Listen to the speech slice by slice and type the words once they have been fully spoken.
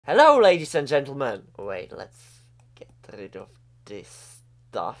Hello, ladies and gentlemen. Wait, let's get rid of this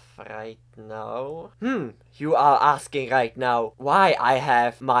stuff right now. You are asking right now why I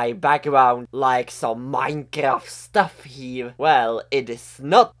have my background like some Minecraft stuff here. Well, it is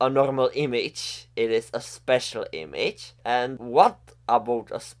not a normal image. It is a special image. And what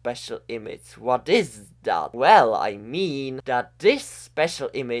about a special image? What is that? Well, I mean that this special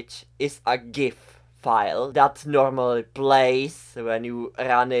image is a GIF file that normally plays when you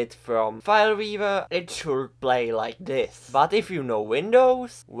run it from File Weaver. It should play like this. But if you know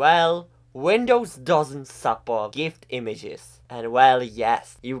Windows, well, Windows doesn't support GIF images. And well,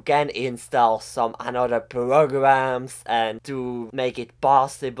 yes, you can install some another programs and to make it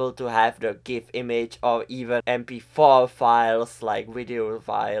possible to have the GIF image or even MP4 files like video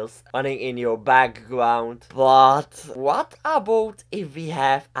files running in your background. But what about if we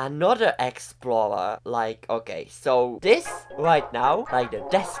have another explorer? Like, okay, so this right now, like the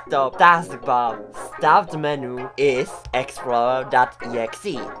desktop taskbar start menu is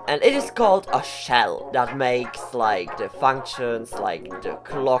explorer.exe, and it is called a shell that makes like the functions like the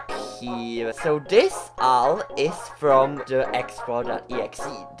clock here. So this all is from the explorer.exe,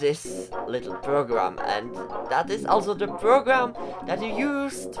 this little program, and that is also the program that you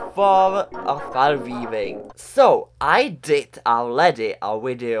used for file weaving. So I did already a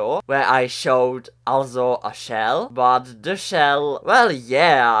video where I showed also a shell, but the shell, well,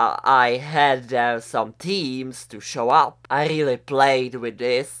 yeah, I had there some themes to show up. I really played with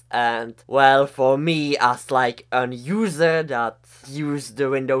this, and well, for me as like a user that use the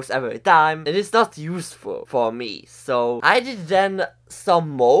Windows every time, it is not useful for me. So I did then some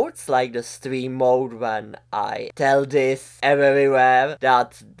modes, like the stream mode, when I tell this everywhere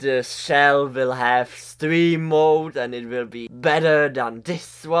that the shell will have stream mode and it will be better than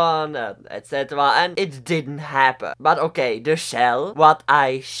this one, and etc. And it didn't happen. But okay, the shell, what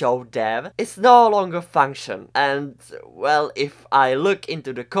I showed there, is no longer function. And well, if I look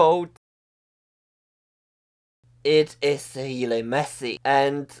into the code, it is really messy.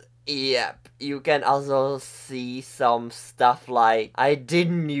 And yep, you can also see some stuff like I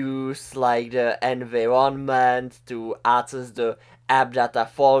didn't use like the environment to access the app data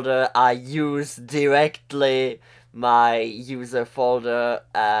folder. I used directly my user folder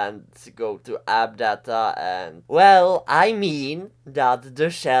and go to app data, and well, I mean that the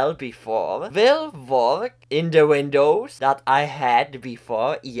shell before will work in the Windows that I had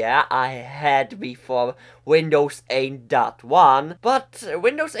before. Yeah, I had before Windows 8.1, but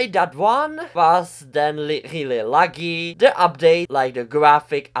Windows 8.1 was then really laggy. The update, like the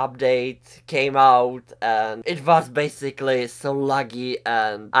graphic update, came out and it was basically so laggy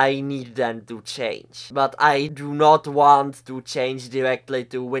and I need them to change. But I do not want to change directly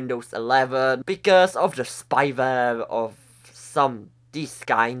to Windows 11 because of the spyware of some these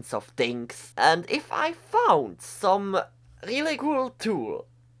kinds of things. And if I found some really cool tool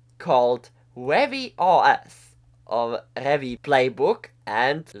called Revi OS or Revi Playbook,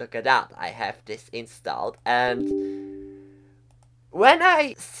 and look at that, I have this installed, and when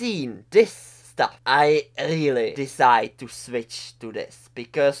I seen this stuff, I really decide to switch to this.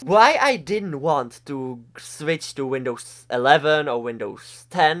 Because why I didn't want to switch to Windows 11 or Windows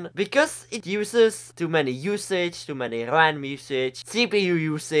 10? Because it uses too many RAM usage, CPU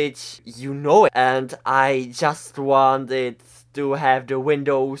usage, you know it. And I just wanted to have the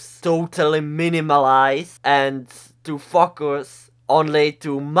Windows totally minimalized and to focus only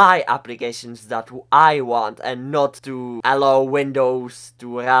to my applications that I want and not to allow Windows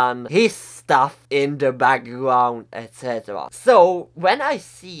to run his stuff in the background, etc. So when I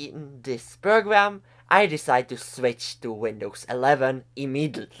see this program, I decide to switch to Windows 11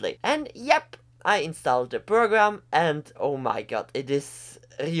 immediately. And yep, I installed the program and oh my god, it is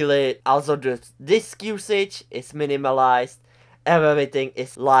really, also the disk usage is minimalized, everything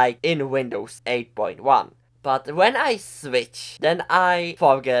is like in Windows 8.1. But when I switch, then I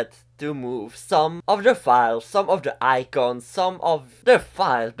forget to move some of the files, some of the icons, some of the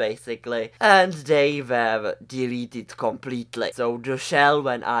files basically, and they were deleted completely. So the shell,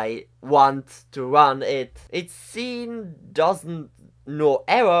 when I want to run it, it's seen doesn't no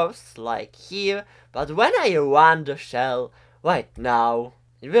errors like here, but when I run the shell right now,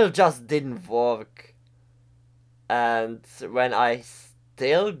 it will just didn't work. And when I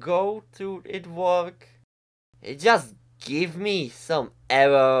still go to it work, it just give me some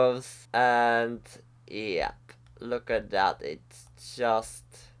errors, and yep, look at that, it's just,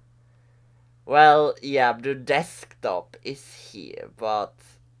 well, yeah, the desktop is here, but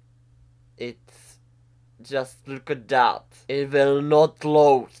it's just look at that. It will not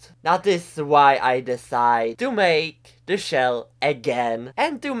load. That is why I decide to make the shell again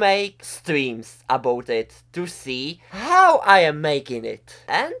and to make streams about it to see how I am making it.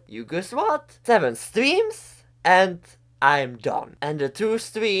 And you guess what? 7 streams and I'm done. And the 2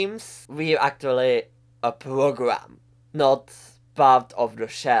 streams were actually a program, not part of the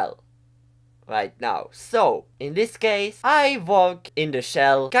shell right now. So, in this case, I work in the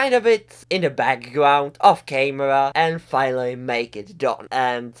shell kind of bit in the background off camera and finally make it done.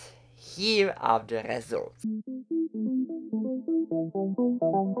 And here are the results.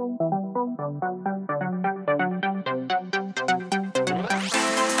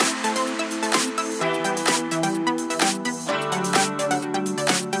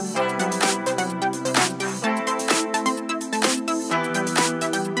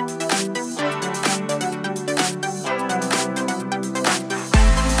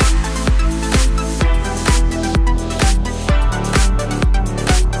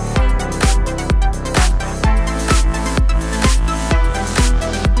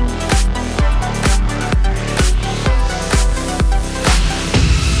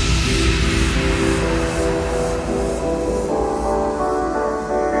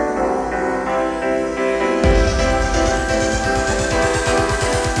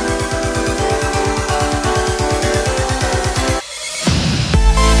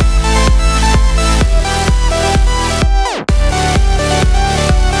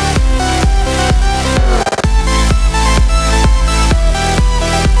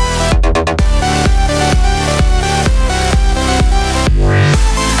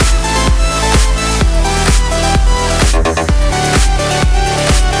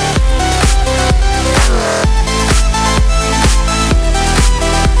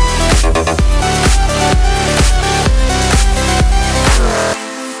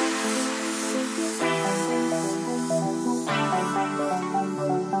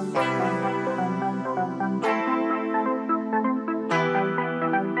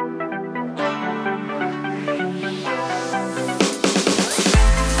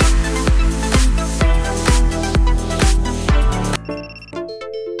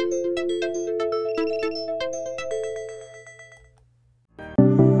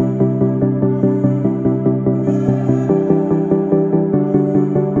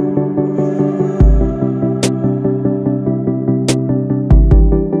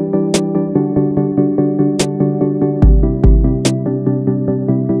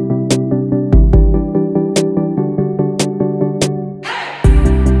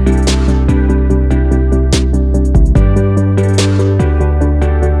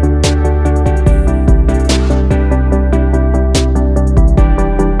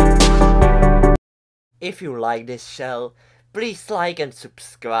 If you like this shell, please like and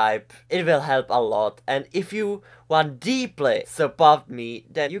subscribe, it will help a lot. And if you want deeply support me,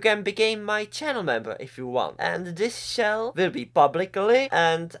 then you can become my channel member if you want. And this shell will be publicly,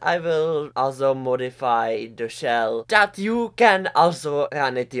 and I will also modify the shell that you can also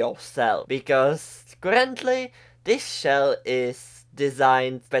run it yourself. Because currently this shell is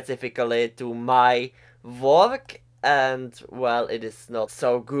designed specifically to my work. And well, it is not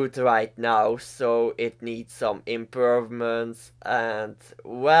so good right now, so it needs some improvements. And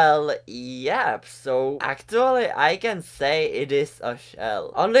well, yeah, so actually I can say it is a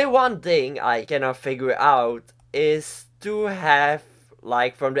shell. Only one thing I cannot figure out is to have,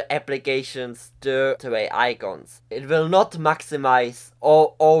 like, from the applications the 3 icons. It will not maximize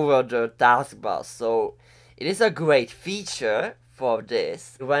all over the taskbar, so it is a great feature for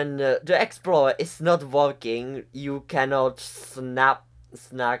this. When the explorer is not working, you cannot snap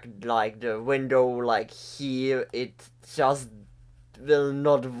like the window like here. It just will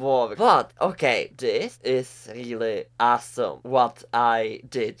not work. But okay, this is really awesome what I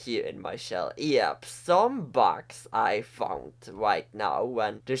did here in my shell. Yep, some bugs I found right now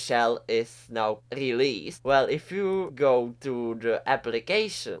when the shell is now released. Well, if you go to the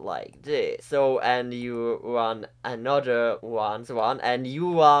application like this, so and you run another one and you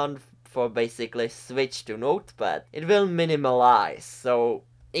want for basically switch to notepad, it will minimalize. So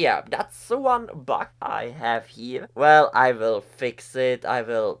yeah, that's one bug I have here. Well, I will fix it, I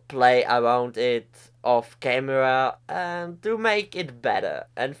will play around it off camera and to make it better.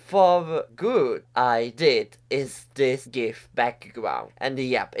 And for good I did is this GIF background. And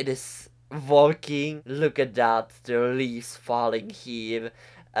yep, it is working. Look at that, the leaves falling here.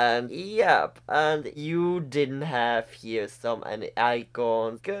 And yep, and you didn't have here some any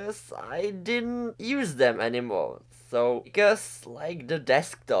icons, cause I didn't use them anymore. So, because like the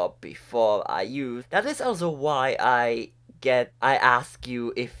desktop before I used, that is also why I I ask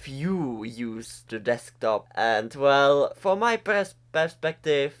you if you use the desktop, and well, from my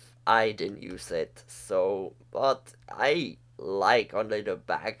perspective, I didn't use it, so, but I like only the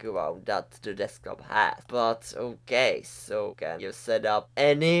background that the desktop has. But okay, so can you set up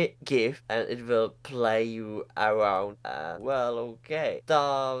any GIF and it will play you around, and well, okay.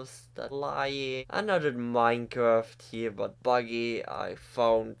 Stars that lying. Another Minecraft here, but buggy. I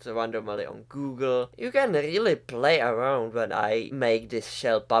found randomly on Google. You can really play around when I make this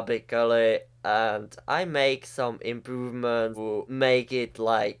shell publicly, and I make some improvements to make it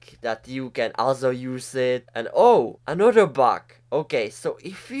like that you can also use it. And oh, another bug. Okay, so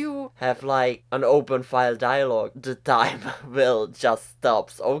if you have like an open file dialog, the time will just stop.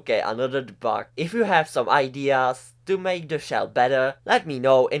 Okay, another bug. If you have some ideas to make the shell better, let me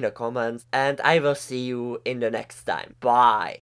know in the comments, and I will see you in the next time. Bye!